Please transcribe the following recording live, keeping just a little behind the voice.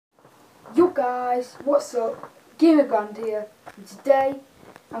up guys, what's up? Gamer Grand here, and today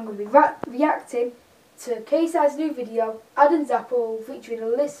I'm going to be reacting to Ksi-adams' new video, Adam's Apple, featuring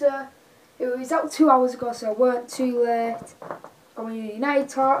Alyssa. It was out 2 hours ago, so I weren't too late. Got my United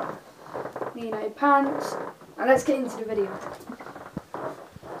top, my United pants, and let's get into the video.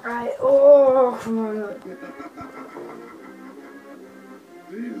 Alright, oh my god.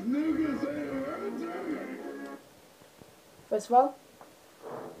 These niggas ain't right. First of all,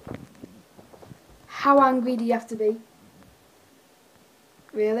 how angry do you have to be?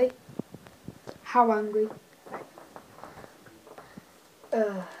 Really? How angry?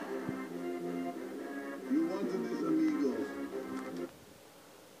 You wanted this, amigo.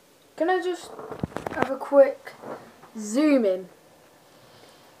 Can I just have a quick zoom in?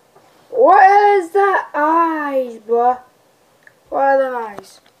 What is that eyes, bro? What are them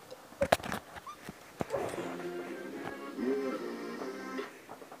eyes?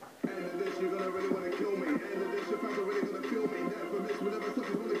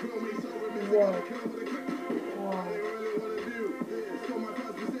 Whoa. Whoa.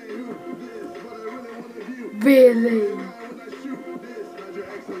 Really?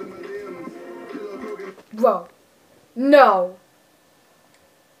 Bro. No.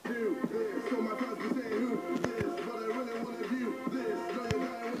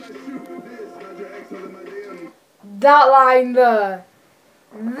 That line there.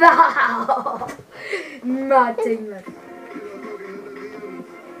 That. Mad thing there.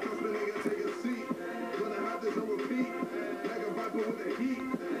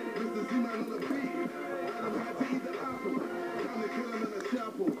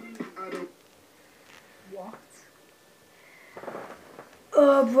 What?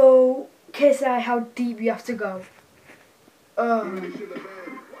 Oh, bro. Ksi, how deep you have to go. How you gonna shit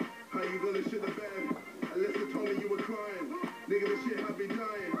the bed? Alyssa told me you were crying. Nigga, the shit had me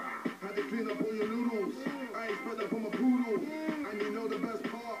dying. Had to clean up all your noodles. I expect that from a poodle. And you know the best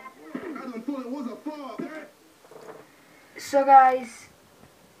part. Adam thought it was a fart. So guys,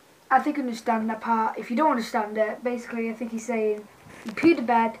 I think I understand that part. If you don't understand it, basically I think he's saying he peed the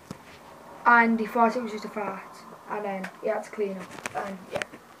bed and he thought it was just a fart. And then he had to clean up. And yeah.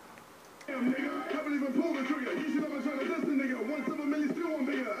 Damn, nigga, haven't even pulled the trigger. You should have been trying to diss the nigga. 1.7 million still on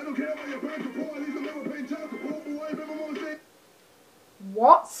bigger. I don't care about your parents' report. At least I'm never paying child support. But why if everyone say?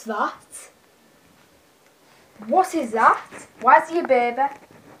 What's that? What is that? Why is he a baby?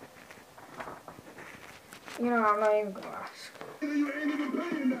 You know, I'm not even gonna ask. You ain't even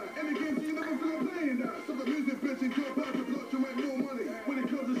paying that. And the games you never feel playing that. Stop the music, bitch, and drop out the block. You make more money. When it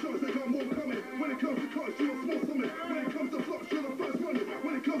comes to shots, they got more coming. When it comes to cuts, you a small summit. When it comes to flops, you're the first running.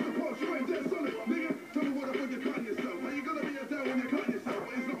 When it comes to pops, you ain't dead solid. Nigga, tell me what the fuck you're cutting yourself. How you gonna be a dad when you're cutting yourself?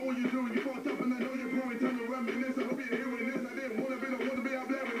 But it's not all you're doing. You fucked up and I know you're growing time to reminisce. I hope you're hearing this. I didn't wanna be the one to be out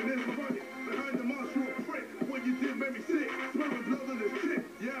there with this. But fuck it. Behind the mask, you're a prick. What you did made me sick. Smelling blood on this shit.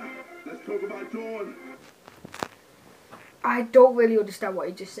 Yeah, let's talk about Dawn. I don't really understand what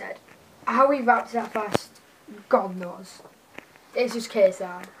he just said. How he raps that fast, God knows. It's just Ksi.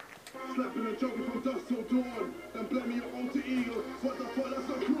 Slapping and choking from dusk till dawn. Then blame me your alter ego. What the fuck? That's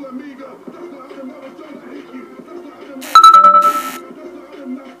not cool, amigo. That's not Adam. I was trying to hate you. That's not Adam. That's not Adam.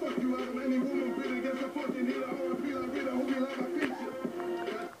 Now fuck you, Adam. Any woman bid against a fucking healer. I feel like reader. Hope you like my feature.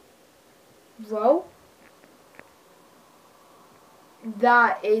 Bro,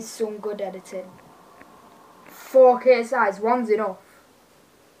 that is some good editing. 4 Ksi's, one's enough.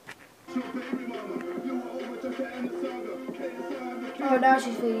 Oh, now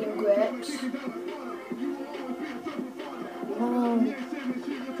she's feeling grapes. Oh.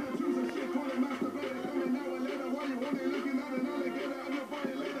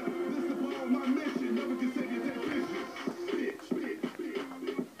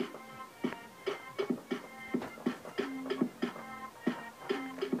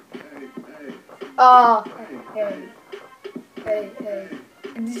 Oh, hey.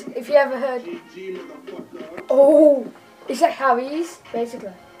 If you ever heard, oh, it's like Harry's,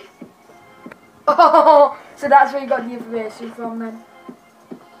 basically. Oh, so that's where you got the information from then.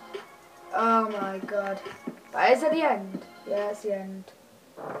 Oh my god. Right, is that the end? Yeah, it's the end.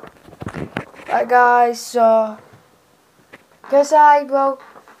 Right guys, so Ksi, bro,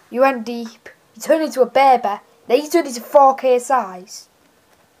 you went deep. You turned into a baby. Then you turned into 4 Ksi's.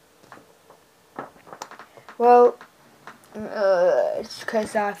 Well, it's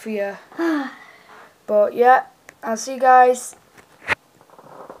Ksi for you. But yeah, I'll see you guys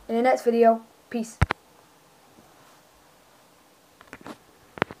in the next video. Peace.